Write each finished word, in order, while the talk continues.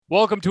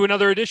Welcome to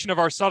another edition of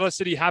our Sawdust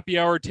City Happy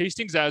Hour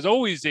tastings. As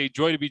always, a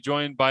joy to be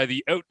joined by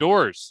the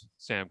outdoors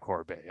Sam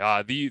Corbet,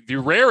 the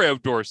rare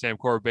outdoor Sam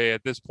Corbet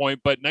at this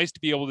point, but nice to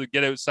be able to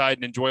get outside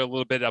and enjoy a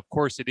little bit. Of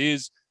course, it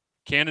is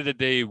Canada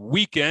Day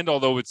weekend,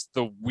 although it's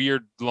the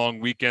weird long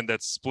weekend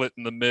that's split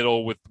in the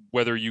middle with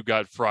whether you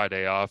got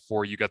Friday off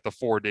or you got the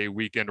 4-day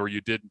weekend or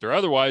you didn't or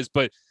otherwise.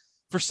 But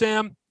for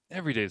Sam,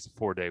 every day is a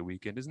 4-day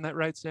weekend. Isn't that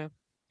right, Sam?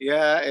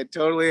 Yeah, it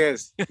totally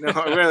is. No,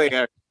 really.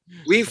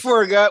 We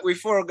forgot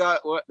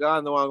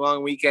on the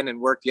long weekend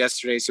and worked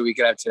yesterday so we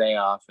could have today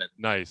off. And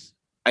nice.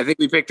 I think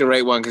we picked the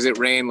right one because it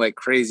rained like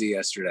crazy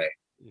yesterday.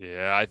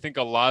 Yeah, I think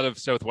a lot of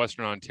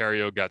southwestern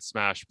Ontario got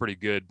smashed pretty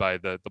good by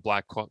the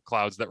black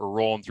clouds that were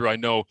rolling through. I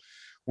know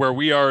where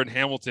we are in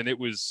Hamilton, it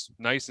was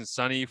nice and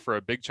sunny for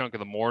a big chunk of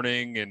the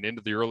morning and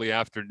into the early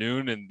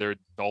afternoon. And there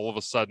all of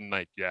a sudden,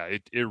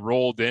 it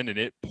rolled in and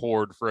it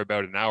poured for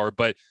about an hour.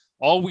 But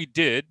all we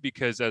did,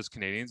 because as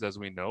Canadians, as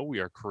we know, we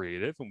are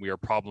creative and we are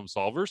problem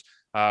solvers.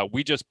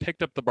 We just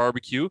picked up the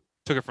barbecue,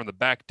 took it from the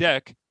back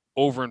deck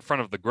over in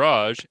front of the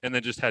garage, and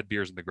then just had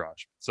beers in the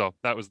garage. So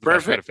that was the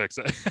best way to fix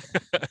it.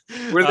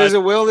 Where there's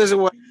a will, there's a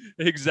way.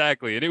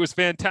 Exactly. And it was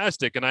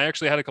fantastic. And I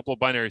actually had a couple of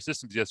binary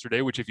systems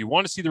yesterday, which if you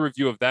want to see the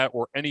review of that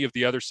or any of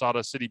the other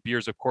Sawdust City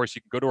beers, of course,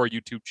 you can go to our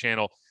YouTube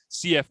channel.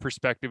 CF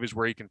Perspective is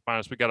where you can find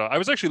us. I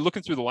was actually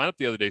looking through the lineup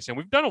the other day, saying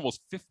we've done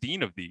almost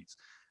 15 of these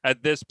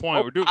at this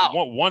point. We're doing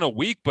one a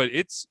week, but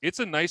it's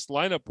a nice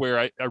lineup where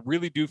I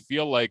really do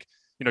feel like,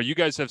 you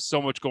guys have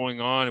so much going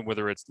on, and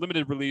whether it's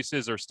limited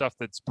releases or stuff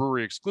that's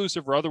brewery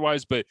exclusive or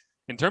otherwise, but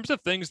in terms of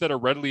things that are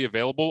readily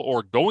available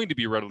or going to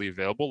be readily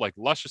available, like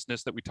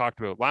Lusciousness that we talked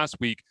about last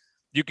week,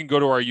 you can go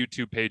to our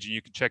YouTube page and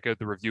you can check out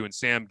the review. And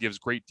Sam gives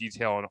great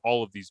detail on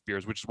all of these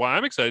beers, which is why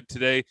I'm excited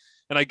today.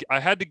 And I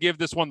had to give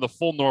this one the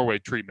full Norway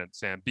treatment,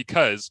 Sam,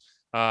 because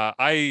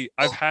I've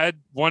had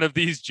one of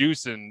these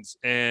juicins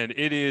and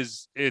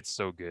it's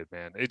so good,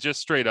 man. It just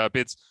straight up,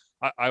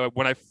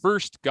 when I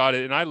first got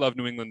it, and I love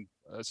New England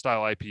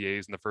style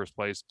IPAs in the first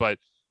place, but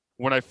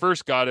when I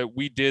first got it,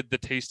 we did the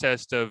taste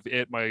test of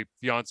it, my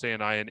fiance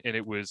and I, and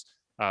it was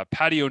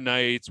patio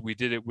nights. We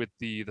did it with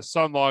the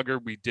Sun Lager,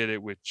 we did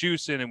it with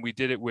Juicin, and we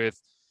did it with,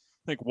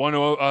 I think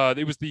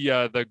it was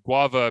the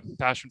guava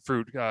passion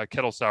fruit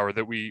kettle sour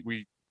that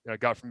we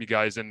got from you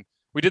guys, and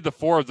we did the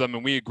 4 of them,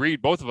 and we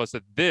agreed, both of us,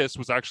 that this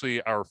was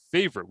actually our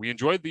favorite. We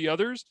enjoyed the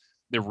others;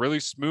 they're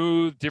really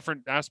smooth,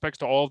 different aspects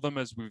to all of them,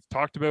 as we've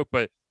talked about,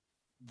 but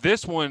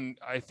this one,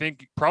 I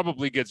think,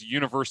 probably gets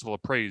universal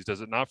appraise, does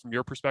it not, from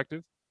your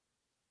perspective?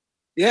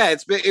 Yeah,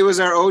 it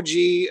was our OG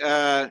NE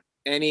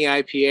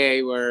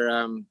IPA where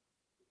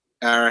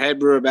our head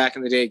brewer back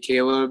in the day,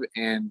 Caleb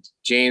and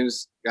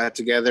James, got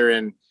together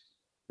and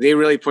they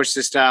really pushed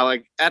this style.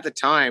 Like at the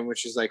time,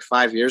 which is like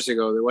 5 years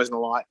ago, there wasn't a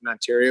lot in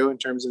Ontario in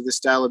terms of this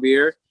style of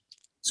beer.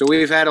 So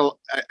we've had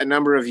a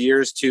number of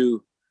years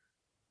to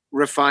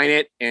refine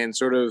it and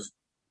sort of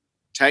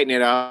tighten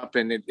it up,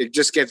 and it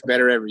just gets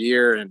better every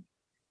year. And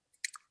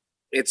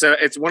it's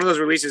one of those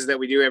releases that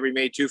we do every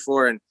May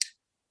 2-4, and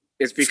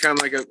it's become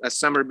like a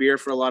summer beer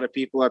for a lot of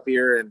people up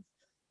here,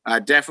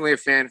 and definitely a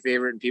fan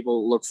favorite, and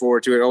people look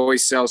forward to it. It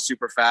always sells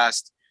super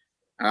fast.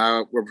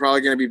 We're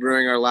probably going to be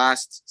brewing our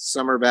last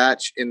summer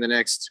batch in the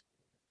next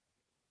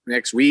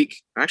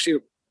week. Actually,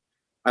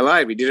 I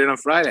lied. We did it on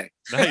Friday.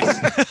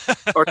 Nice.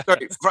 Or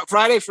sorry,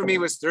 Friday for me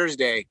was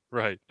Thursday.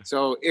 Right.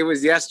 So it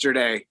was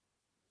yesterday.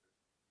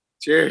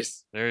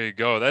 Cheers. There you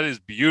go. That is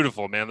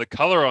beautiful, man. The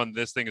color on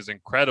this thing is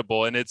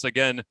incredible. And it's,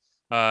 again,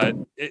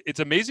 it's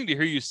amazing to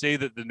hear you say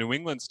that the New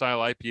England style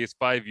IPAs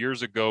 5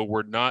 years ago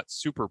were not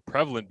super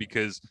prevalent,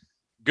 because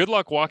good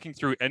luck walking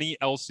through any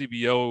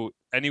LCBO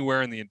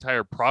anywhere in the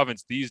entire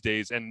province these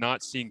days and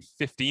not seeing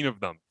 15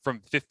 of them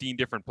from 15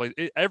 different places.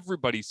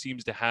 Everybody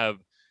seems to have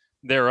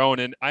their own.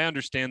 And I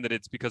understand that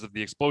it's because of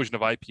the explosion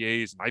of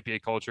IPAs and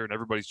IPA culture, and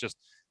everybody's just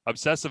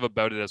obsessive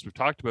about it, as we've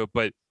talked about.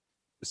 But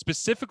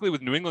specifically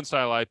with New England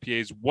style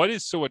IPAs, what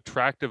is so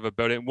attractive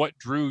about it, and what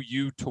drew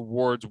you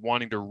towards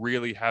wanting to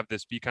really have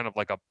this be kind of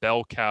like a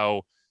bell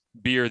cow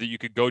beer that you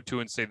could go to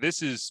and say,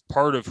 this is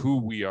part of who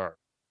we are?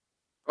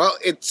 Well,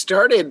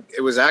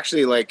 it was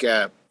actually like,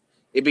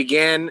 it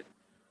began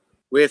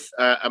with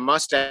a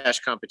mustache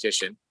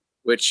competition,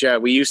 which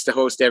we used to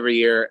host every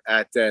year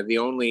at the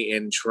Only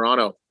in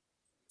Toronto.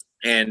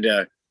 And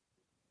a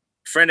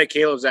friend of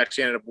Caleb's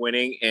actually ended up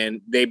winning,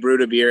 and they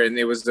brewed a beer, and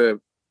they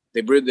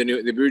brewed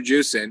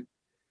Juicin.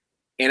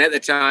 And at the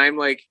time,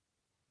 like,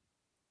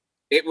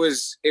 it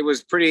was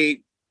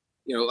pretty,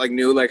 like,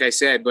 new, like I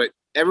said, but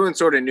everyone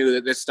sort of knew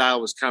that this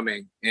style was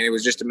coming, and it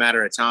was just a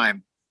matter of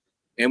time.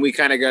 And we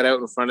kind of got out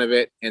in front of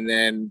it. And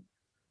then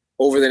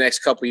over the next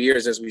couple of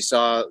years, as we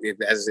saw,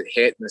 as it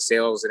hit and the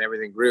sales and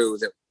everything grew,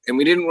 and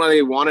we didn't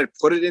really want to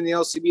put it in the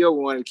LCBO.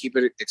 We wanted to keep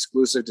it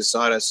exclusive to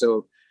Sawdust,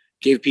 so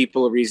give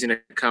people a reason to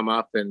come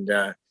up. And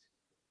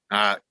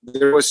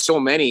there was so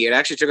many. It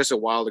actually took us a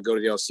while to go to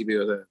the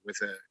LCBO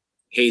with a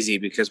hazy,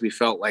 because we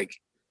felt like,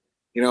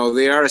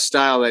 they are a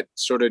style that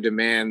sort of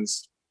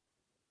demands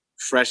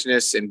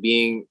freshness and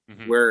being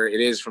where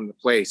it is from the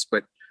place.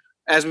 But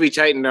as we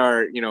tightened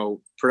our,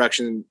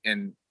 production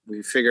and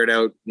we figured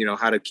out,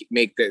 how to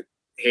make the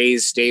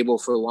haze stable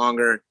for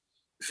longer,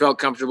 we felt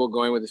comfortable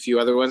going with a few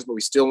other ones, but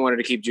we still wanted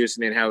to keep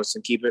juicing in house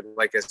and keep it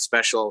like a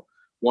special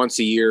once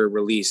a year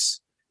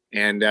release.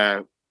 And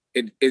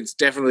it's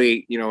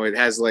definitely, it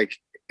has like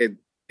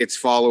its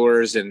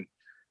followers, and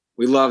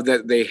we love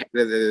that they're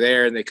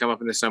there and they come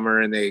up in the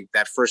summer, and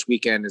that first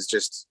weekend is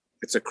just,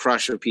 it's a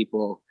crush of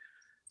people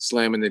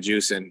slamming the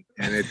juice in,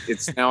 and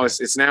it's now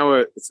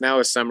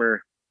a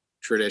summer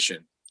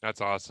tradition. That's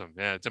awesome.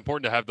 Yeah, it's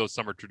important to have those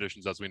summer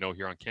traditions, as we know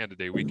here on Canada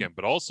Day weekend.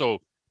 But also,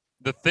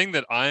 the thing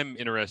that I'm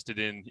interested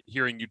in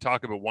hearing you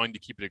talk about wanting to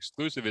keep it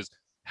exclusive is,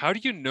 how do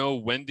you know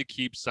when to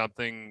keep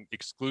something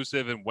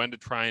exclusive and when to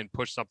try and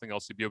push something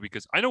else to LCBO?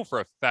 Because I know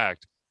for a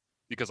fact,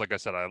 because like I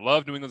said, I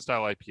love New England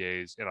style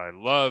IPAs and I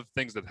love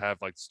things that have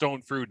like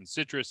stone fruit and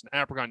citrus and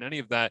apricot and any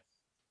of that.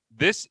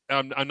 This,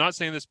 I'm not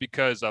saying this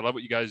because I love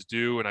what you guys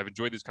do and I've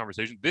enjoyed this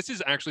conversation. This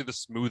is actually the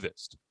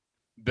smoothest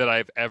that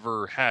I've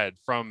ever had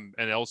from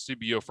an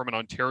LCBO, from an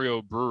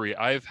Ontario brewery.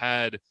 I've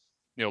had,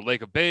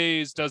 Lake of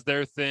Bays does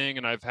their thing,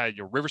 and I've had,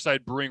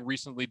 Riverside Brewing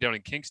recently down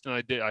in Kingston.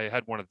 I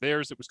had one of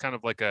theirs. It was kind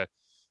of like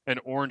an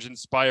orange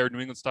inspired New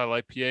England style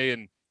IPA,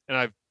 and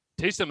I've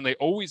tasted them, and they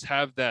always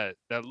have that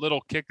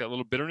little kick, that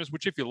little bitterness,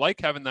 which if you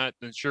like having that,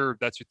 then sure,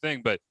 that's your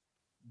thing. But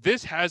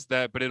this has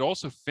that, but it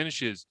also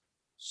finishes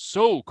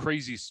so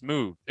crazy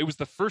smooth. It was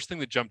the first thing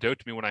that jumped out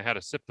to me when I had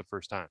a sip the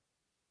first time.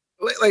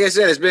 Like I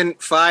said, it's been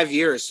 5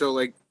 years. So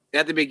like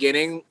at the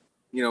beginning,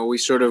 we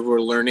sort of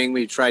were learning.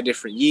 We tried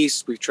different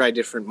yeasts. We've tried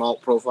different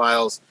malt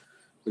profiles.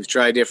 We've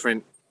tried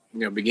different,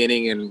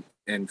 beginning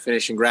and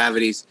finishing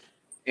gravities.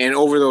 And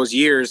over those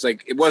years,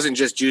 like, it wasn't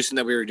just juicing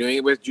that we were doing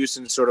it with.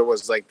 Juicing sort of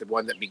was like the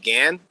one that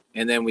began.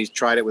 And then we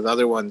tried it with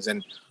other ones.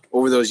 And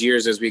over those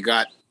years, as we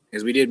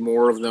did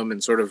more of them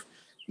and sort of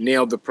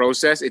nailed the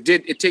process, it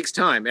takes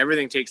time.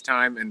 Everything takes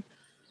time. And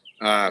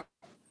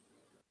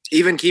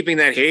even keeping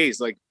that haze,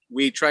 like,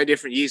 we tried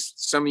different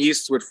yeasts. Some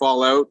yeasts would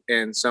fall out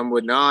and some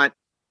would not.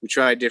 We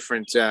tried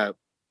different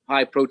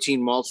high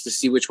protein malts to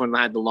see which one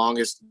had the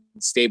longest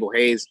stable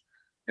haze.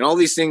 And all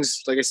these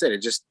things, like I said,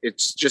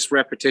 it's just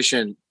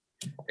repetition.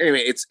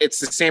 Anyway, it's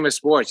the same as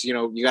sports.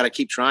 You got to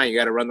keep trying. You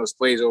got to run those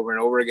plays over and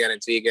over again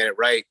until you get it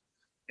right.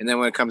 And then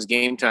when it comes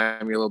game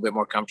time, you're a little bit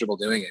more comfortable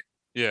doing it.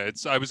 Yeah,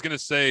 I was going to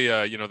say,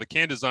 the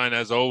can design,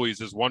 as always,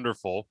 is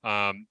wonderful.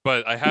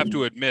 But I have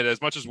to admit, as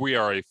much as we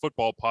are a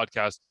football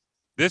podcast,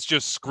 this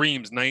just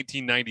screams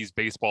 1990s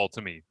baseball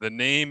to me. The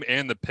name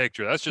and the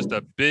picture. That's just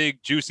a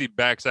big, juicy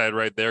backside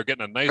right there,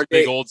 getting a nice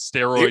big old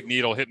steroid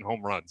needle hitting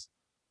home runs.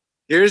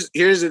 Here's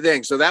the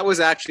thing. So that was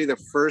actually the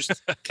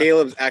first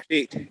Caleb's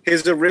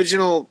his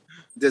original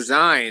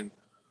design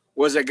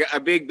was a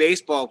big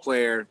baseball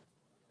player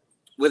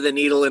with a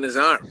needle in his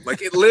arm.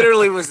 Like, it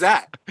literally was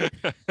that.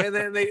 And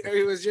then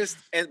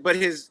but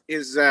his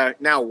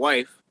now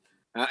wife,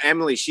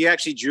 Emily, she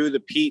actually drew the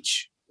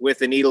peach with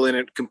the needle in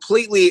it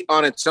completely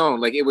on its own.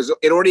 Like,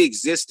 it already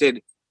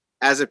existed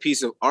as a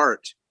piece of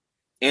art.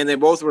 And they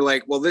both were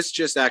like, well, this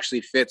just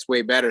actually fits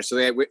way better. So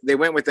they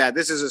went with that.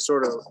 This is a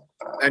sort of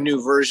a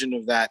new version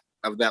of that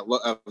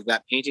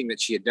painting that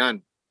she had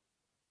done.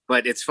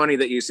 But it's funny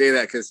that you say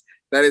that, because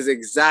that is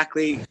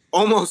exactly,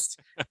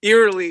 almost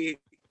eerily,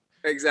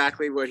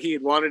 exactly what he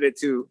had wanted it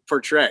to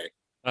portray.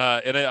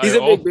 He's a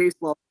big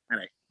baseball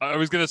fan. I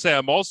was going to say,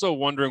 I'm also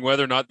wondering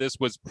whether or not this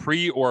was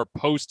pre or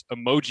post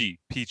emoji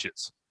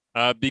peaches,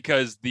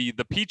 because the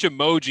peach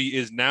emoji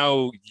is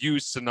now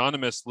used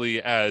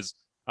synonymously as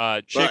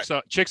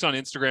chicks on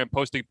Instagram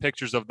posting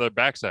pictures of their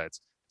backsides.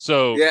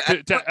 So yeah,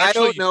 I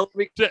don't know.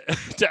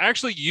 To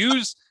actually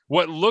use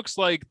what looks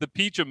like the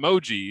peach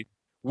emoji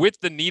with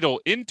the needle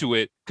into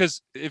it,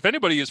 because if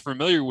anybody is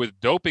familiar with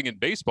doping in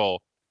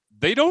baseball,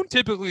 they don't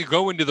typically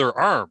go into their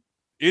arm.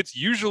 It's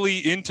usually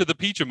into the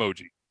peach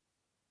emoji.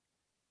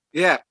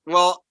 Yeah,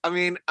 well, I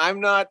mean,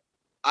 I'm a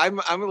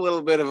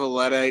little bit of a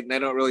Luddite, and I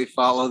don't really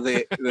follow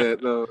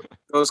the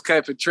those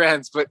type of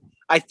trends. But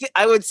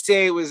I would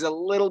say it was a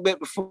little bit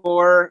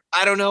before.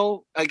 I don't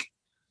know. Like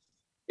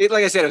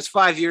I said, it was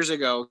 5 years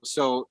ago.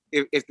 So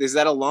if is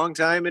that a long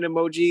time in an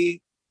emoji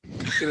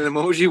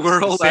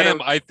world?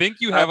 Sam, I think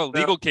you have a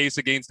legal case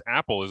against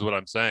Apple, is what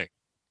I'm saying.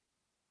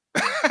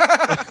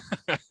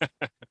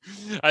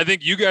 I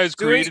think you guys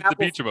created the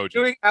peach emoji.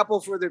 Doing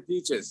Apple for their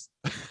peaches.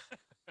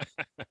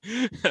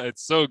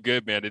 It's so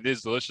good, man. It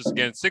is delicious.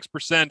 Again,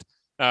 6%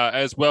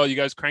 as well. You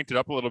guys cranked it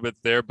up a little bit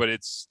there, but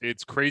it's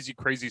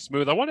crazy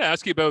smooth. I want to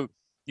ask you about,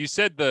 you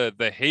said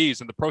the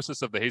haze and the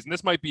process of the haze, and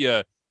this might be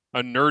a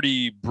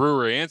nerdy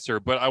brewer answer,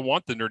 but I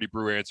want the nerdy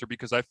brewer answer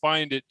because I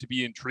find it to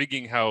be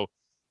intriguing how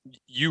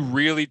you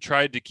really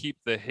tried to keep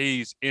the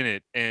haze in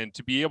it and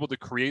to be able to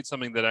create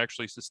something that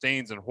actually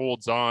sustains and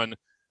holds on.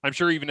 I'm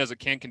sure even as it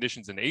can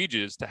conditions and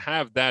ages, to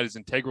have that is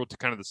integral to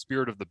kind of the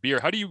spirit of the beer.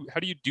 How do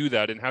you do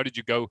that, and how did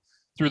you go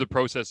through the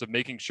process of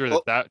making sure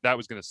that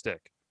was going to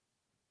stick?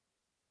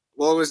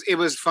 Well, it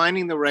was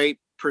finding the right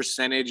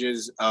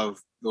percentages of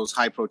those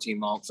high protein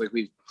malts. Like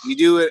we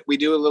do a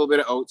little bit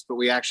of oats, but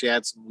we actually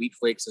add some wheat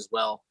flakes as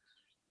well.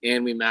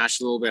 and we mash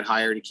a little bit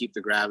higher to keep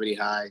the gravity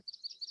high.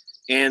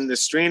 And the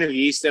strain of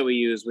yeast that we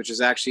use, which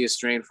is actually a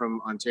strain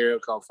from Ontario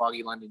called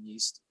Foggy London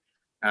yeast,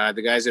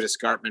 the guys at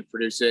Escarpment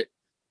produce it.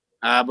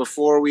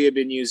 Before we had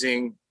been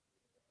using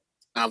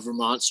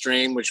Vermont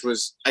strain, which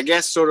was, I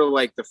guess, sort of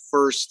like the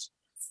first,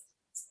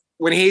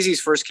 when hazies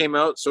first came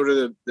out, sort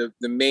of the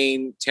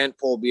main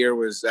tentpole beer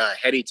was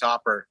Heady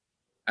Topper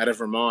out of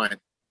Vermont.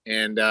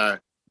 And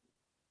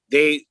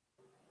they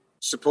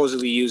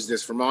supposedly used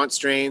this Vermont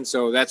strain,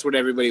 so that's what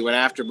everybody went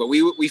after. But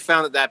we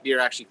found that beer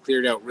actually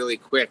cleared out really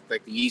quick.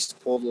 Like the yeast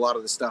pulled a lot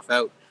of the stuff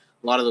out,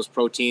 a lot of those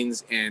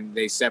proteins, and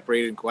they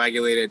separated and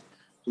coagulated.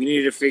 We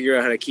needed to figure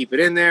out how to keep it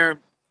in there.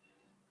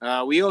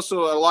 We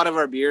also, a lot of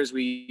our beers,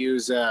 we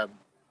use a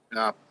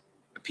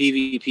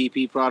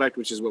PVPP product,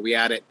 which is what we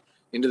add it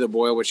into the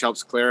boil, which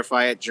helps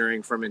clarify it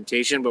during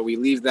fermentation. But we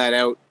leave that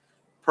out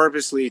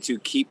purposely to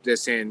keep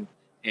this in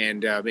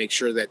and make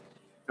sure that,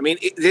 I mean,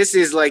 this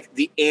is like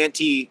the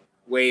anti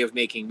way of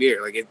making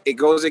beer. Like it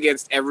goes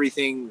against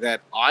everything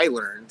that I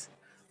learned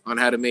on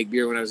how to make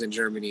beer when I was in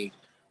Germany.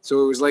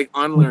 So it was like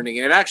unlearning.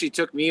 And it actually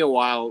took me a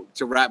while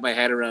to wrap my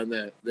head around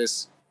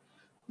this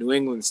New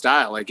England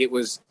style. Like it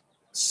was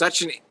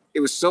it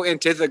was so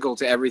antithetical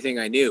to everything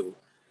I knew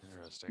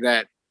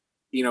that,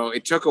 you know,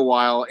 it took a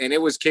while, and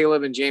it was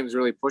Caleb and James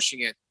really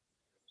pushing it.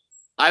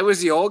 I was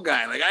the old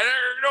guy. Like, I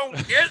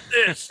don't get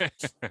this.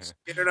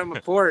 Get it on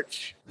the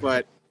porch.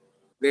 But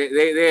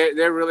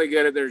they're really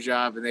good at their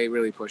job, and they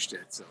really pushed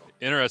it. So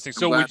interesting.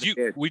 So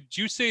would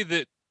you say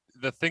that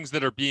the things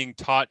that are being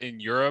taught in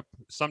Europe,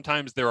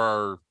 sometimes there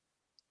are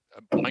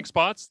blank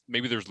spots?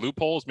 Maybe there's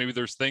loopholes. Maybe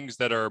there's things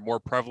that are more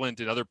prevalent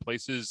in other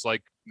places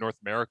like North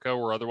America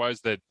or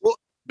otherwise that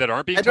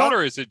aren't being taught,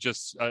 or is it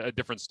just a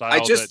different style? I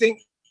just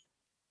think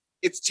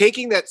it's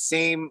taking that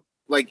same,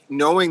 like,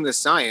 knowing the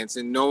science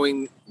and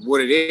knowing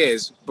what it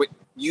is, but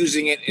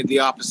using it in the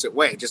opposite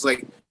way, just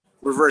like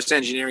reverse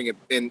engineering it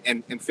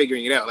and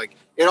figuring it out. Like,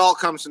 it all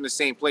comes from the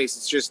same place.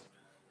 It's just,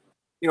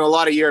 you know, a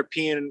lot of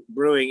European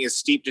brewing is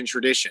steeped in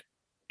tradition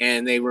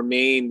and they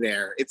remain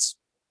there. It's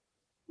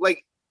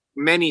like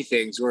many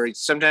things where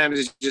sometimes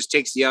it just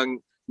takes the young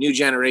new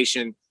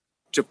generation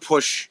to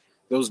push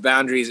those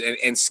boundaries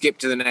and skip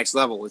to the next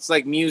level. It's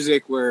like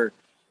music where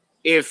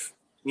if,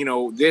 you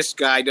know, this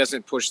guy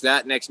doesn't push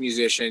that next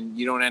musician,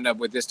 you don't end up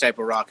with this type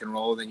of rock and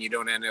roll, then you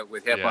don't end up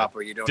with hip hop,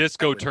 or you don't.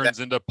 Disco turns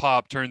into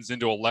pop, turns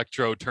into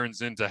electro,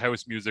 turns into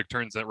house music,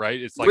 turns it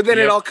right. It's like, but then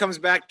it all comes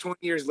back 20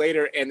 years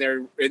later, and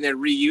they're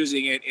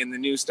reusing it in the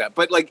new stuff.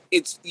 But like,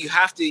 it's you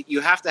have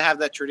to have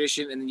that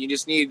tradition, and then you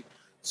just need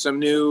some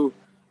new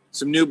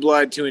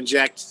blood to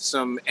inject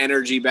some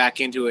energy back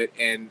into it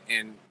and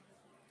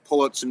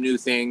pull out some new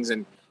things,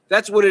 and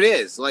that's what it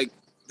is. Like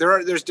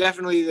there's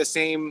definitely the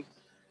same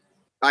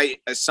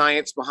a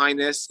science behind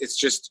this. It's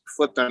just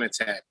flipped on its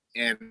head.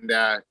 And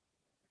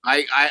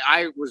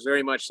I was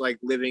very much like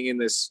living in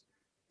this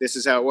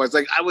is how it was.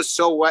 Like I was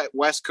so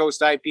West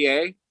Coast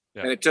IPA,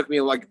 and it took me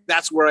like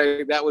that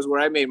was where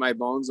I made my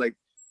bones. Like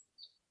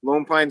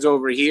Lone Pine's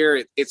over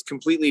here, it's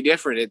completely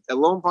different. A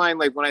Lone Pine,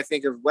 like when I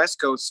think of West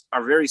Coast,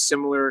 are very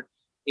similar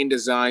in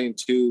design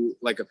to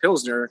like a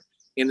Pilsner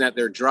in that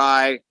they're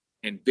dry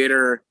and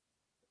bitter.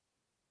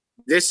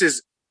 This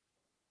is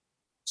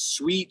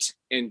sweet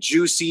and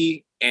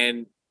juicy,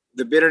 and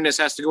the bitterness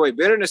has to go away.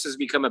 Bitterness has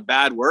become a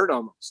bad word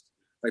almost.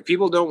 Like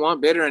people don't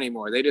want bitter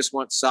anymore. They just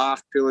want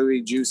soft,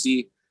 pillowy,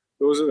 juicy.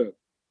 Those are the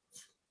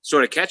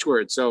sort of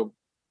catchwords. So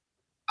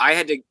I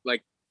had to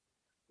like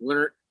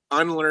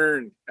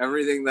unlearn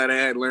everything that I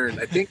had learned.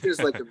 I think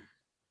there's like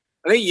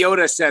I think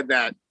Yoda said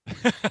that.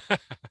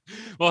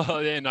 Well,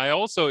 and I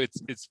also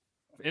it's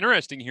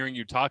interesting hearing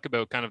you talk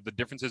about kind of the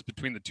differences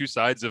between the two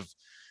sides of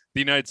the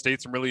United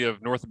States and really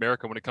of North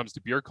America when it comes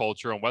to beer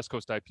culture on West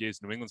Coast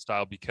IPAs, New England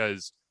style,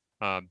 because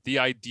the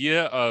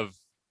idea of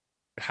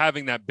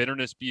having that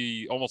bitterness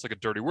be almost like a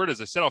dirty word,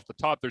 as I said off the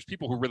top, there's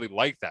people who really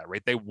like that,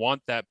 right? They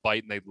want that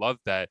bite and they love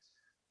that.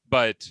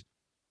 But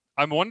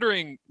I'm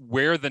wondering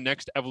where the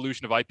next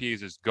evolution of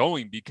IPAs is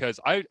going, because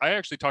I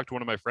actually talked to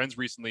one of my friends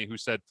recently who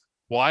said,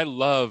 well, I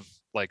love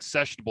like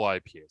sessionable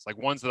IPAs, like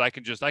ones that I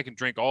can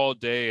drink all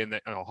day and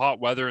hot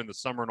weather in the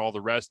summer and all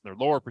the rest, and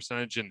they're lower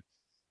percentage.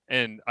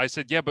 And I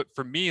said, yeah, but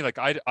for me, like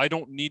I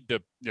don't need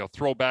to,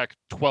 throw back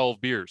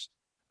 12 beers.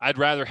 I'd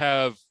rather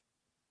have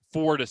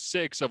 4 to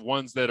 6 of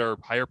ones that are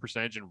higher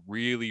percentage and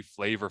really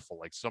flavorful,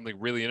 like something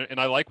really, and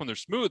I like when they're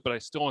smooth, but I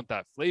still want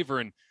that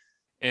flavor.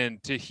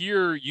 And to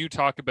hear you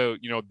talk about,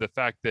 the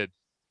fact that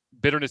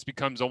bitterness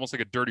becomes almost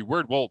like a dirty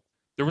word. Well,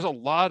 there was a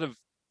lot of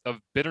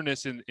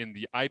bitterness in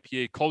the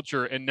IPA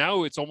culture. And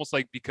now it's almost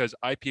like, because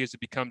IPAs have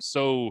become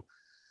so,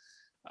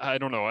 I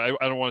don't know, I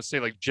don't want to say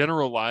like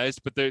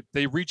generalized, but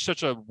they reach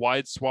such a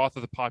wide swath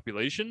of the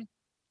population,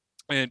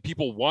 and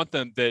people want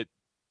them, that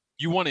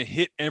you want to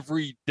hit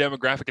every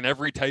demographic and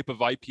every type of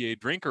IPA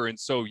drinker. And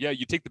so, yeah,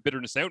 you take the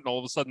bitterness out, and all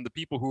of a sudden the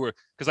people who are,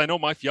 because I know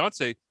my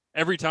fiance,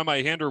 every time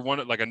I hand her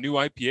one, like a new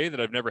IPA that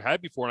I've never had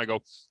before, and I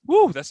go,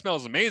 woo, that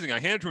smells amazing. I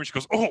hand it to her and she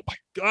goes, oh my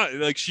God.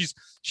 Like she's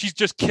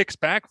just kicks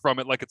back from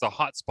it like it's a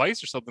hot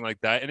spice or something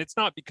like that. And it's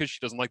not because she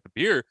doesn't like the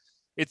beer.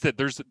 It's that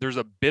there's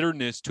a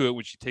bitterness to it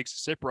when she takes a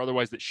sip, or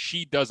otherwise that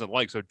she doesn't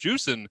like. So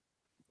juicing,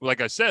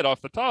 like I said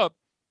off the top,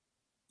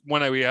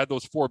 when we had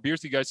those 4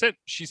 beers you guys said,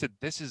 she said,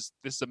 this is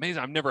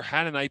amazing. I've never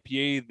had an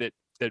IPA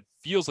that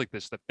feels like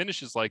this, that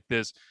finishes like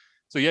this.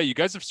 So yeah, you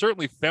guys have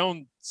certainly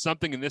found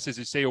something in this, as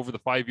you say, over the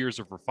 5 years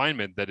of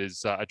refinement that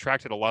has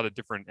attracted a lot of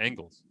different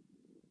angles.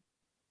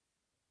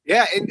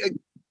 Yeah, and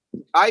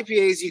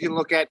IPAs you can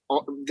look at.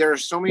 There are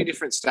so many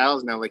different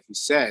styles now, like you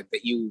said,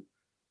 that you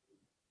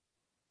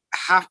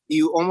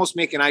almost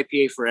make an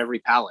IPA for every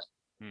palate.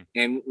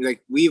 And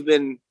like we've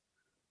been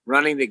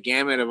running the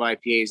gamut of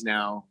IPAs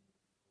now.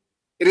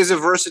 It is a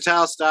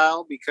versatile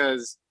style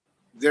because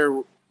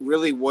there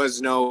really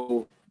was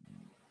no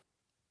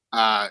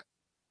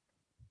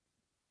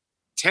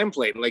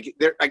template. Like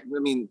there, I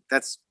mean,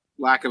 that's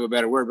lack of a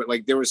better word, but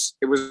like it was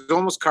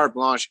almost carte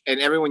blanche, and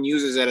everyone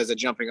uses it as a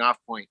jumping off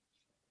point.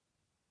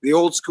 The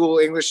old school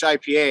English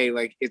IPA,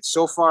 like it's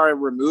so far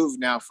removed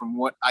now from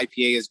what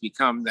IPA has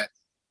become that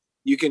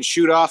you can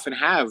shoot off and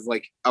have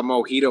like a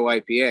mojito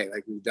IPA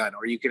like we've done,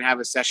 or you can have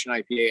a session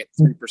IPA at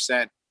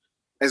 3%.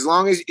 As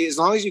long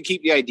as you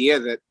keep the idea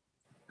that,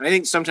 and I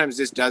think sometimes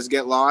this does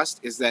get lost,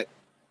 is that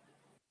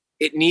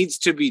it needs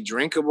to be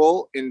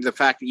drinkable in the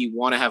fact that you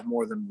want to have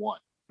more than one.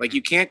 Like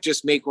you can't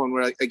just make one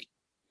where like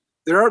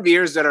there are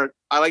beers that are,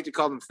 I like to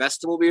call them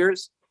festival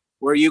beers,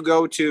 where you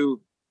go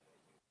to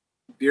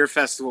Beer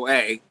Festival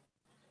A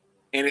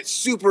and it's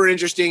super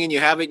interesting and you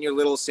have it in your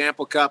little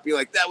sample cup. You're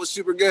like, that was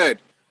super good.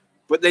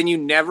 But then you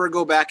never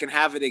go back and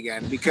have it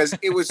again because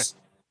it's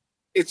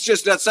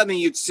just not something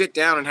you'd sit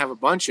down and have a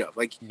bunch of.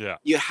 Like,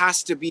 you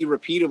has to be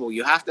repeatable.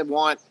 You have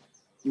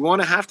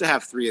to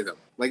have 3 of them.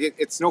 Like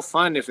it's no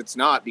fun if it's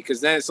not,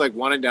 because then it's like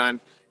one and done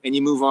and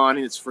you move on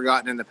and it's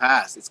forgotten in the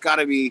past. It's got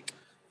to be,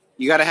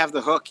 you got to have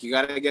the hook. You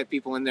got to get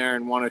people in there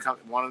and want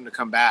them to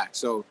come back.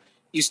 So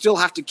you still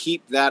have to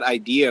keep that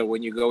idea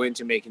when you go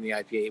into making the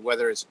IPA,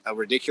 whether it's a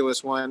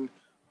ridiculous one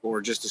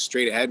or just a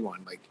straight ahead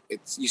one. Like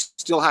you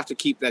still have to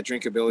keep that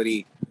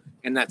drinkability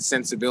and that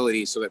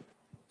sensibility so that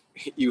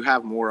you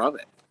have more of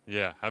it.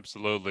 Yeah,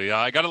 absolutely.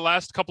 I got a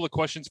last couple of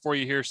questions for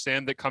you here,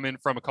 Sam, that come in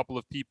from a couple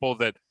of people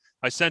that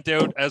I sent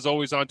out, as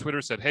always, on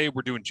Twitter. Said, hey,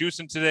 we're doing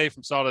juicing today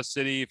from Sawdust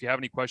City. If you have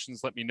any questions,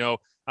 let me know.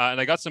 And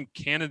I got some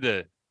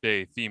Canada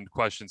Day themed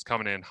questions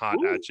coming in hot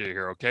at you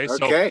here. Okay.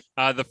 So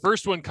the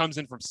first one comes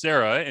in from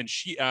Sarah, and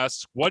she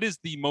asks, what is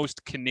the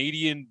most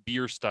Canadian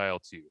beer style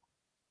to you?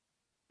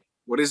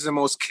 What is the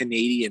most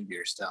Canadian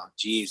beer style?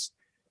 Jeez.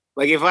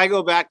 Like if I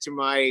go back to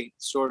my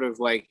sort of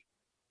like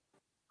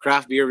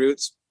craft beer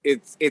roots,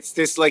 it's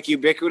this like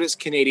ubiquitous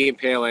Canadian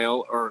pale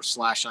ale or /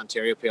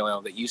 Ontario pale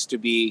ale that used to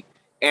be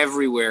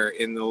everywhere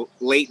in the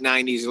late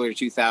 90s, early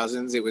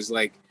 2000s. It was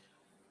like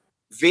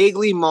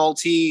vaguely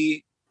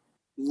malty,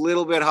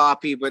 little bit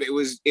hoppy, but it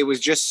was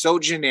just so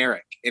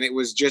generic, and it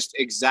was just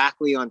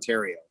exactly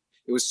Ontario.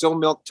 It was so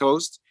milk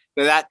toast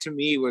that to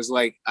me was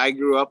like, I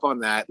grew up on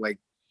that. Like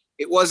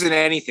it wasn't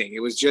anything.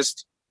 It was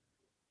just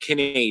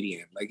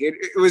Canadian. Like it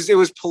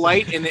was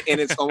polite and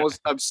it's almost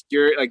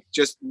obscure, like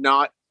just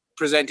not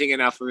presenting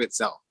enough of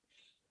itself.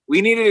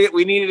 We needed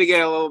to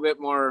get a little bit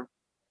more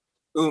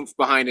oomph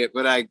behind it,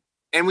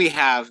 and we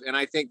have, and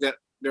I think that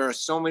there are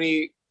so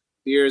many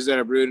beers that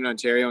are brewed in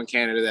Ontario and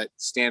Canada that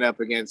stand up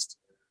against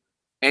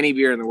any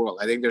beer in the world.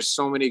 I think there's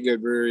so many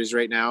good breweries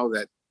right now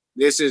that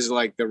this is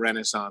like the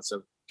renaissance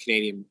of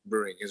Canadian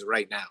brewing is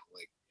right now.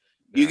 Like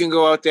you can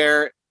go out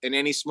there in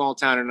any small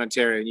town in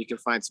Ontario and you can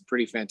find some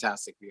pretty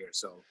fantastic beer.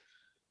 So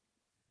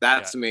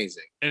that's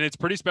amazing. And it's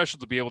pretty special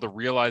to be able to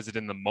realize it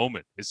in the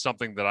moment is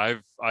something that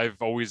I've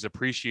always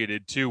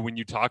appreciated too. When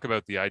you talk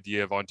about the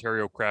idea of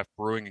Ontario craft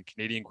brewing and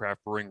Canadian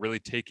craft brewing, really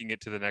taking it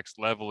to the next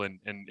level and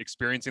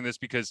experiencing this,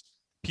 because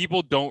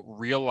people don't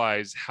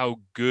realize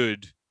how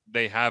good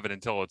they have it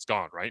until it's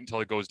gone, right? Until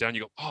it goes down,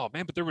 you go, oh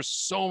man, but there was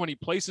so many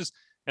places.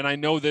 And I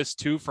know this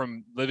too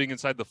from living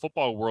inside the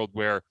football world,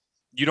 where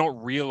you don't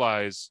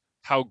realize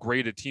how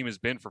great a team has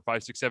been for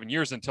 5, 6, 7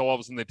 years until all of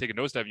a sudden they take a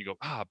nosedive and you go,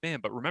 man,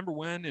 but remember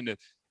when? And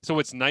so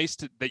it's nice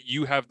that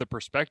you have the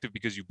perspective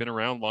because you've been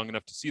around long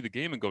enough to see the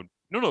game and go,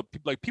 no,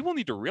 like people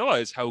need to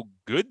realize how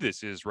good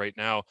this is right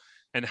now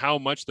and how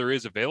much there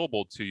is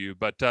available to you.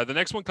 But the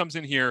next one comes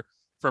in here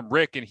from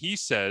Rick, and he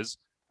says,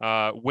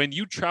 when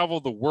you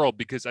travel the world,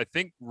 because I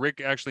think Rick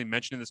actually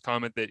mentioned in this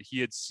comment that he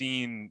had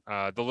seen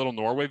the Little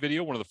Norway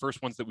video, one of the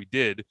first ones that we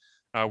did,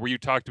 where you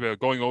talked about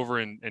going over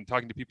and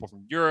talking to people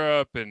from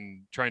Europe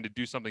and trying to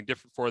do something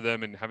different for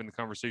them and having the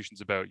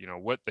conversations about,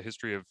 what the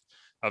history of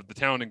the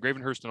town and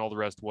Gravenhurst and all the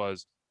rest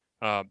was,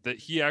 that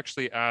he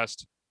actually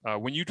asked,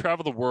 when you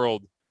travel the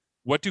world,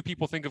 what do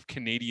people think of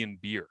Canadian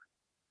beer?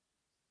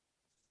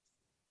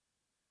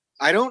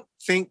 I don't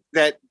think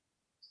that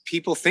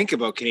people think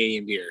about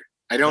Canadian beer.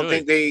 I don't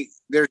think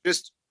they're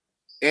just,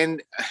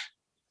 and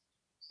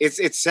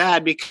it's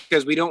sad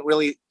because we don't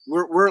really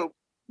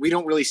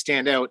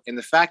stand out. And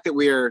the fact that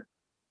we're,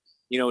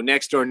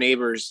 next door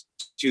neighbors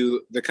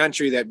to the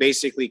country that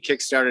basically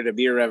kickstarted a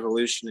beer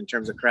revolution in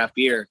terms of craft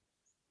beer,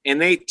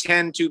 and they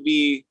tend to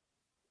be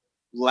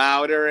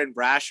louder and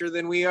brasher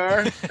than we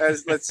are.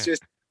 Let's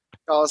just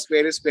call a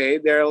spade a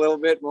spade. They're a little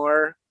bit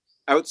more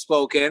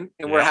outspoken,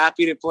 and we're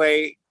happy to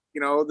play,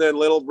 the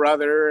little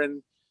brother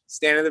and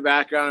stand in the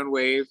background and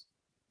wave.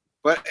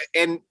 But,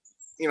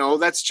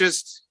 that's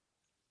just,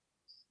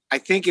 I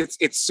think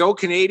it's so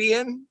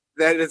Canadian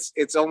that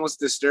it's almost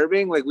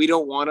disturbing. Like, we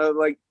don't want to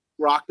like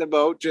rock the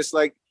boat,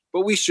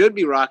 but we should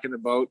be rocking the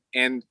boat.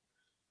 And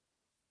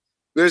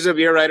there's a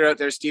beer writer out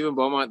there, Stephen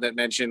Beaumont, that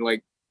mentioned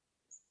like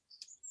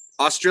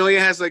Australia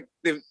has like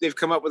they've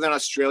come up with an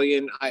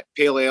Australian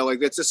pale ale. Like,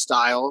 that's a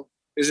style.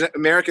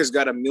 America's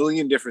got a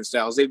million different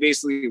styles. They've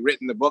basically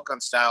written the book on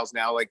styles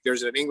now. Like,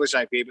 there's an English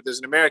IPA, but there's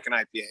an American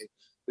IPA.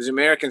 There's an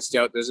American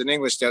stout. There's an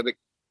English stout. Like,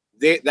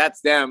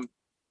 that's them.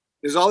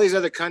 There's all these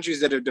other countries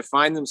that have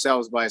defined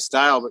themselves by a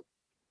style, but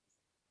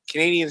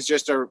Canadians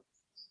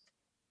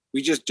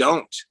we just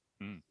don't.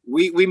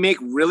 We make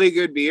really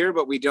good beer,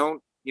 but we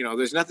don't,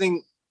 there's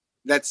nothing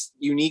that's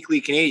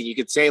uniquely Canadian. You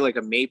could say like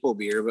a maple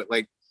beer, but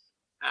like,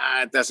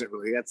 it doesn't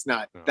really, that's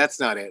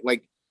not it.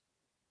 Like,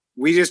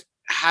 we just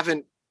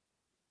haven't,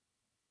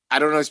 I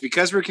don't know. It's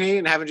because we're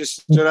Canadian, haven't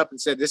just stood up and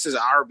said, this is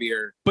our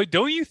beer. But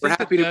don't you think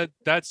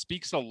that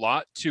speaks a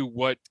lot to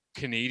what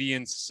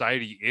Canadian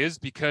society is?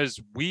 Because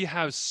we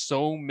have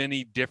so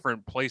many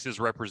different places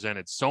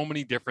represented, so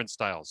many different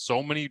styles,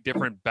 so many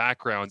different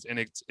backgrounds. And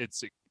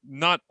it's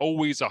not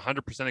always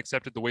 100%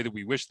 accepted the way that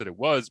we wish that it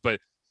was, but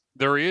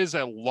there is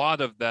a lot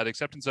of that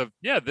acceptance of,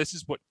 this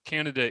is what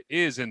Canada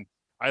is. And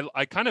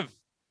I kind of,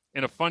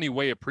 in a funny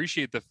way,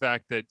 appreciate the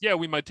fact that,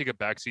 we might take a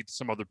backseat to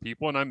some other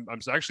people. And I'm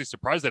actually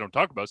surprised they don't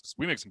talk about us because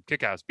we make some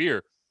kick-ass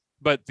beer.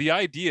 But the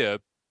idea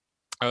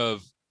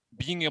of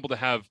being able to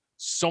have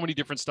so many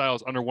different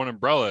styles under one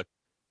umbrella,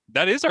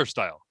 that is our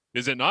style,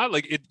 is it not?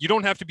 Like, you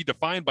don't have to be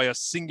defined by a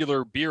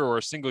singular beer or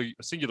a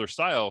singular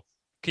style.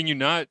 Can you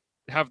not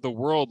have the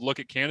world look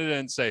at Canada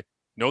and say,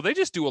 no, they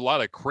just do a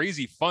lot of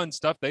crazy fun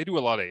stuff. They do a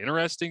lot of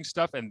interesting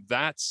stuff. And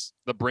that's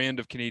the brand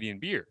of Canadian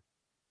beer.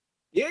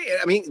 Yeah,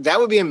 I mean, that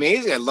would be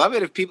amazing. I love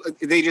it if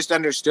they just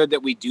understood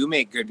that we do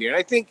make good beer. And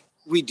I think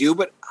we do,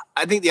 but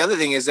I think the other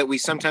thing is that we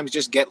sometimes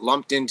just get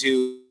lumped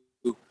into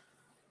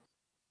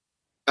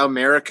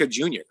America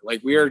Junior.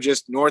 Like, we are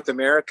just North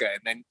America,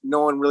 and then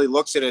no one really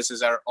looks at us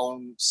as our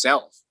own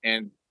self.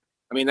 And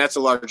I mean, that's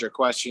a larger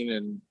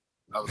question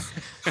of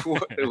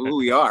who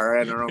we are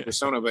and our own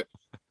persona. But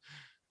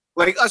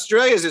like,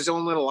 Australia is its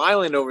own little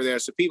island over there.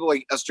 So people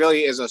like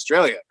Australia is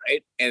Australia,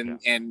 right?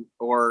 And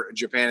or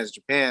Japan is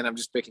Japan. I'm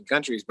just picking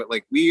countries, but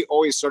like, we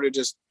always sort of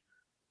just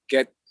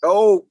get,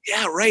 oh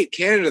yeah, right,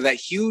 Canada, that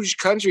huge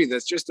country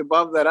that's just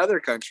above that other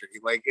country.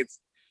 Like,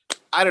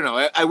 I don't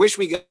know. I wish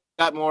we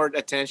got more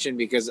attention,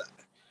 because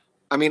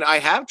I mean, I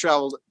have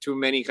traveled to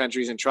many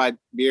countries and tried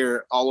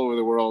beer all over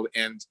the world,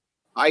 and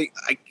I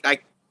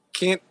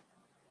can't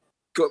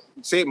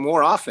say it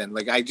more often.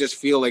 Like, I just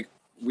feel like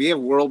we have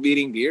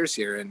world-beating beers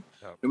here, and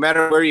no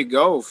matter where you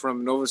go,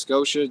 from Nova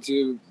Scotia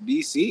to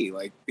BC,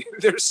 like,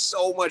 there's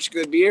so much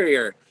good beer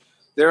here.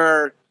 There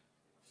are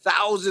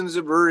thousands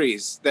of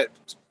breweries that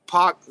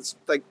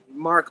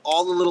mark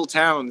all the little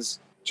towns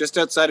just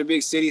outside of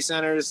big city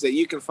centers that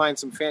you can find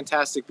some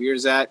fantastic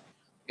beers at,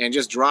 and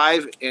just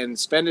drive and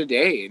spend a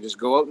day and just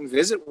go out and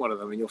visit one of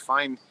them, and you'll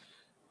find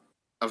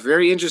a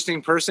very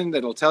interesting person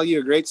that'll tell you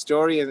a great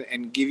story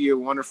and give you a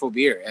wonderful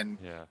beer. And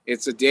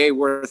it's a day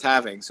worth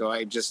having. So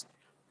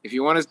if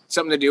you want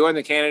something to do on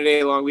the Canada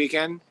Day long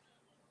weekend,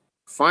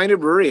 find a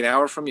brewery an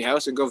hour from your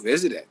house and go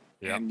visit it.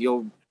 Yeah. And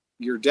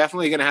you're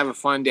definitely going to have a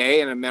fun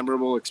day and a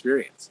memorable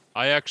experience.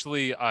 I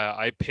actually,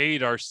 I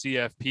paid our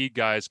CFP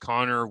guys,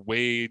 Connor,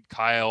 Wade,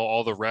 Kyle,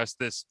 all the rest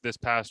this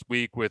past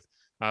week with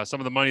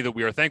some of the money that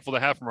we are thankful to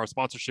have from our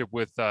sponsorship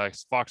with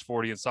Fox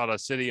 40 and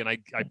Sawdust City. And I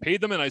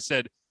paid them, and I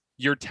said,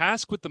 your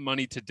task with the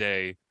money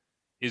today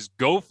is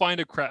go find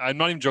a craft. I'm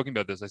not even joking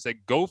about this. I said,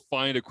 go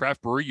find a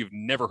craft brewery you've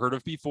never heard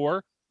of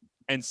before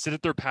and sit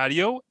at their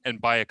patio and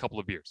buy a couple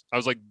of beers. I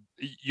was like,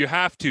 you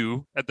have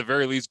to, at the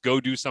very least, go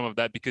do some of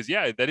that, because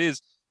that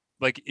is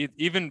like,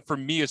 even for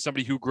me as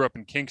somebody who grew up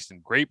in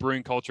Kingston, great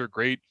brewing culture,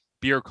 great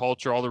beer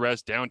culture, all the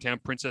rest, downtown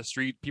Princess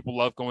Street, people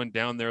love going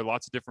down there,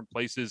 lots of different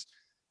places.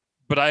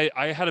 But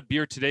I had a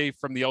beer today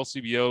from the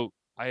LCBO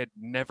I had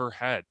never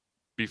had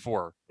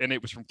before, and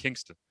it was from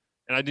Kingston,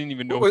 and I didn't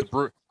even know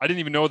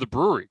the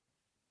brewery.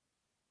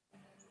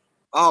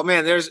 Oh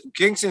man, there's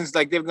Kingston's,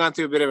 like, they've gone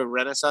through a bit of a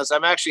renaissance.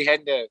 I'm actually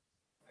heading to,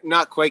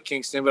 not quite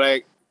Kingston,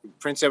 but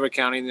Prince Edward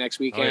County the next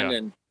weekend,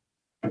 and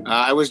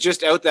I was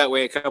just out that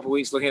way a couple of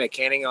weeks looking at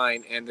Canning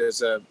Line, and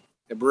there's a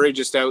brewery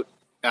just out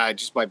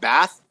just by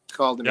Bath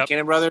called the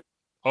McKinnon Brothers.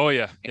 Oh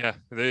yeah,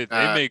 they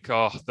make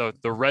the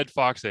Red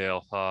Fox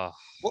Ale.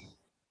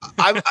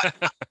 I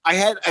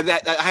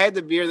had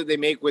the beer that they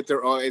make with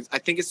their own. I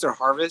think it's their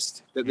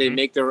harvest that they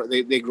make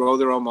they grow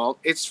their own malt.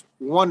 It's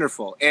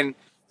wonderful, and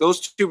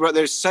those two brothers,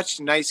 they're such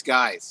nice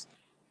guys.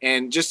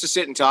 And just to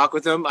sit and talk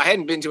with them, I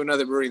hadn't been to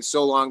another brewery in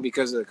so long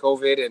because of the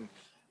COVID, and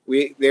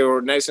they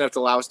were nice enough to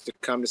allow us to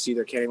come to see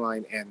their Canning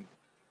Line, and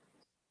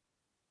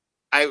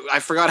I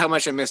forgot how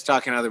much I missed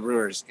talking to other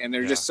brewers, and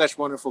they're just such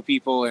wonderful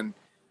people. And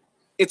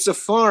it's a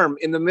farm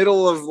in the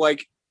middle of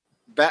like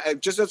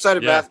just outside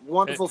of Yeah. Bath.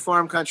 Wonderful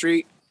farm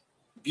country,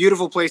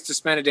 beautiful place to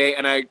spend a day.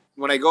 And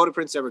when I go to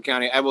Prince Edward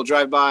County, I will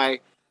drive by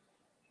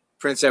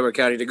Prince Edward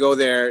County to go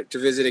there to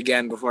visit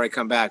again before I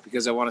come back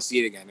because I want to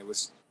see it again. It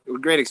was a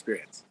great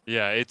experience.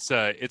 Yeah, it's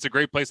a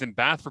great place in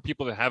Bath for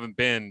people that haven't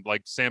been,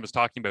 like Sam is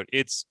talking about.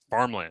 It's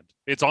farmland.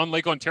 It's on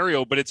Lake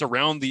Ontario, but it's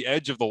around the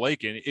edge of the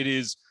lake, and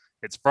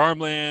it's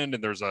farmland,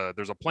 and there's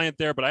a plant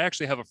there. But I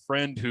actually have a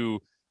friend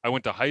who I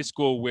went to high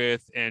school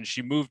with, and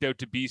she moved out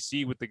to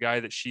BC with the guy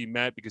that she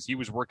met because he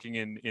was working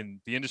in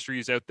the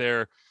industries out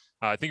there.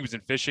 I think he was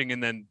in fishing,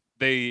 and then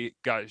she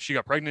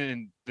got pregnant,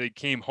 and they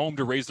came home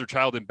to raise their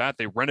child in Bath.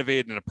 They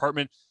renovated an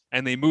apartment,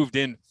 and they moved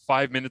in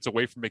 5 minutes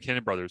away from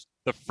McKinnon Brothers.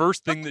 The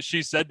first thing that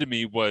she said to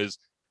me was,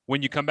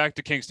 when you come back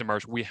to Kingston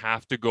Marsh, we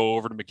have to go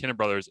over to McKinnon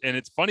Brothers. And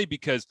it's funny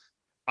because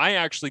I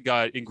actually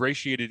got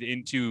ingratiated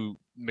into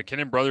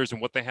McKinnon Brothers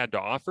and what they had to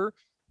offer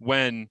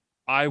when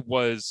I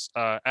was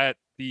at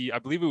I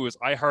believe it was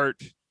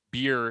iHeart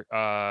Beer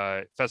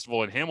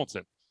Festival in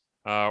Hamilton,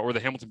 or the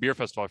Hamilton Beer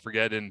Festival, I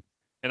forget. And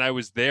I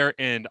was there,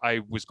 and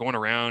I was going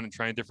around and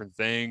trying different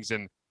things.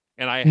 And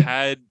I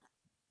had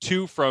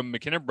two from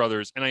McKinnon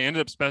Brothers, and I ended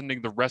up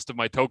spending the rest of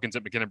my tokens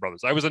at McKinnon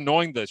Brothers. I was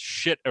annoying the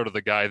shit out of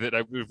the guy that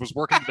I was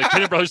working at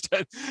McKinnon Brothers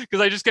because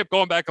I just kept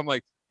going back. I'm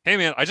like, hey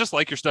man, I just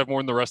like your stuff more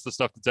than the rest of the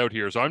stuff that's out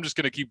here. So I'm just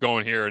going to keep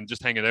going here and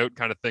just hanging out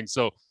kind of thing.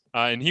 So,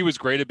 and he was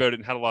great about it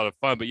and had a lot of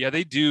fun. But yeah,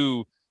 they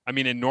do. I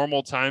mean, in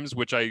normal times,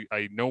 which I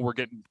know we're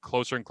getting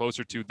closer and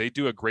closer to, they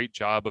do a great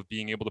job of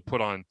being able to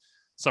put on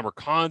summer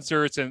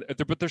concerts.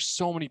 But there's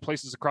so many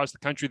places across the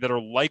country that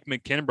are like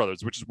McKinnon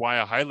Brothers, which is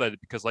why I highlighted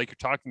it, because like you're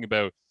talking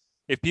about,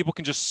 if people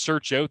can just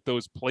search out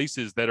those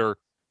places that are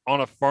on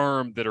a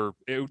farm, that are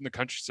out in the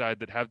countryside,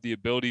 that have the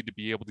ability to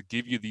be able to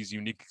give you these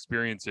unique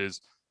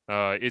experiences,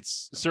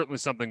 it's certainly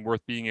something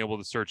worth being able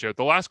to search out.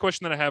 The last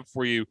question that I have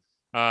for you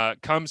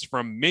comes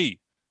from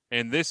me,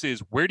 and this is,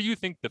 where do you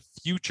think the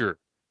future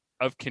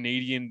of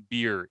Canadian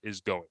beer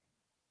is going?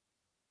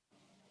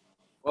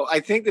 Well, I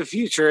think the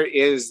future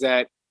is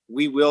that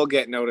we will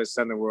get noticed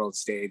on the world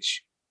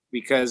stage,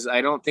 because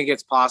I don't think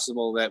it's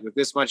possible that with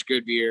this much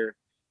good beer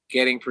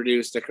getting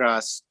produced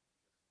across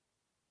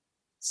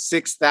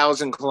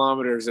 6,000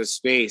 kilometers of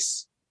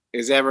space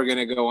is ever going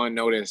to go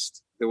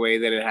unnoticed the way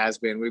that it has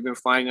been. We've been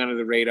flying under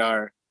the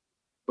radar,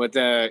 but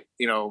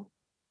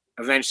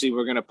eventually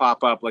we're going to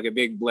pop up like a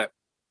big blip,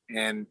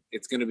 and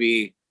it's going to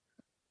be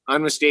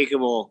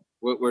unmistakable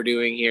what we're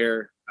doing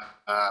here.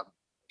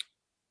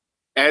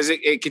 As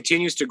it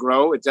continues to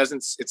grow,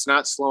 it's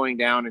not slowing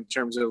down in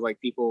terms of like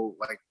people,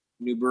 like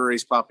new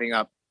breweries popping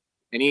up,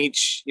 and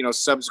each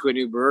subsequent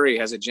new brewery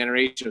has a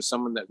generation of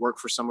someone that worked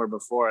for somewhere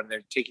before, and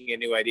they're taking a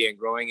new idea and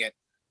growing it.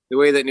 The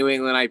way that New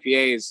England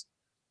IPAs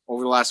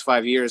over the last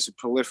 5 years have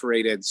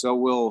proliferated, so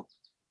will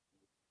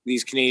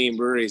these Canadian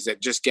breweries that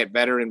just get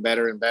better and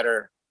better and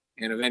better,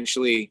 and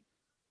eventually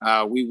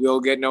we will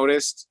get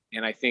noticed.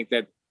 And I think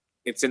that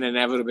it's an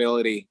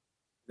inevitability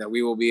that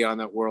we will be on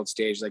that world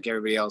stage like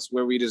everybody else,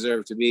 where we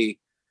deserve to be,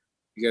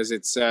 because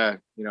it's I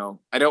don't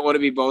want to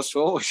be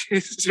boastful,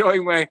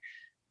 showing my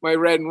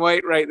red and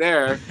white right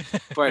there,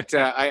 but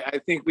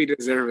I think we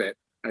deserve it.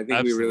 I think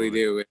Absolutely. We really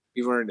do.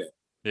 We've earned it.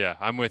 Yeah,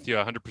 I'm with you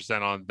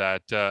 100% on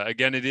that.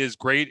 Again, it is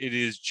great. It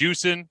is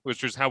juicing,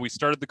 which is how we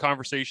started the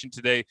conversation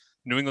today.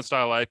 New England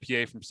style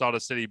IPA from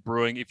Sawdust City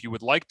Brewing. If you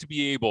would like to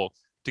be able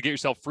to get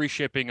yourself free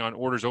shipping on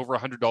orders over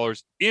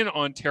 $100 in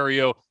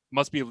Ontario,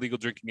 must be of legal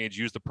drinking age.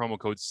 Use the promo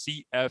code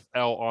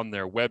CFL on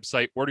their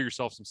website. Order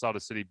yourself some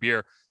Sawdust City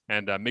beer,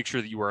 and make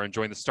sure that you are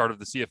enjoying the start of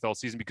the CFL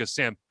season, because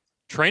Sam,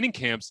 training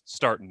camps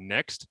start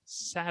next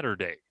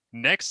Saturday.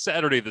 Next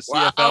Saturday, the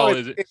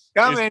CFL it's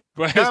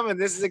coming.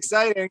 This is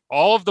exciting.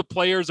 All of the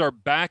players are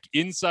back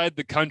inside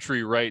the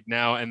country right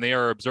now, and they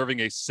are observing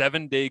a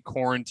 7-day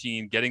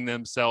quarantine, getting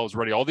themselves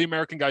ready. All the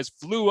American guys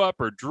flew up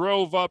or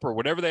drove up or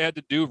whatever they had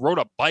to do, rode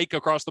a bike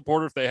across the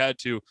border if they had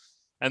to,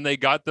 and they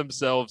got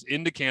themselves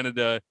into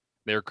Canada.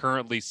 They're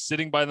currently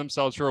sitting by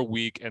themselves for a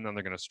week, and then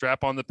they're going to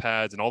strap on the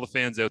pads. And all the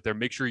fans out there,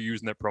 make sure you're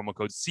using that promo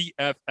code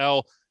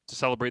CFL to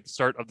celebrate the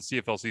start of the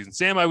CFL season.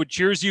 Sam, I would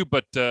cheers you,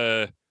 but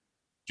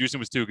juicing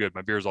was too good.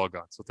 My beer's all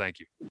gone, so thank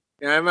you.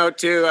 Yeah, I'm out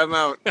too. I'm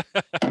out.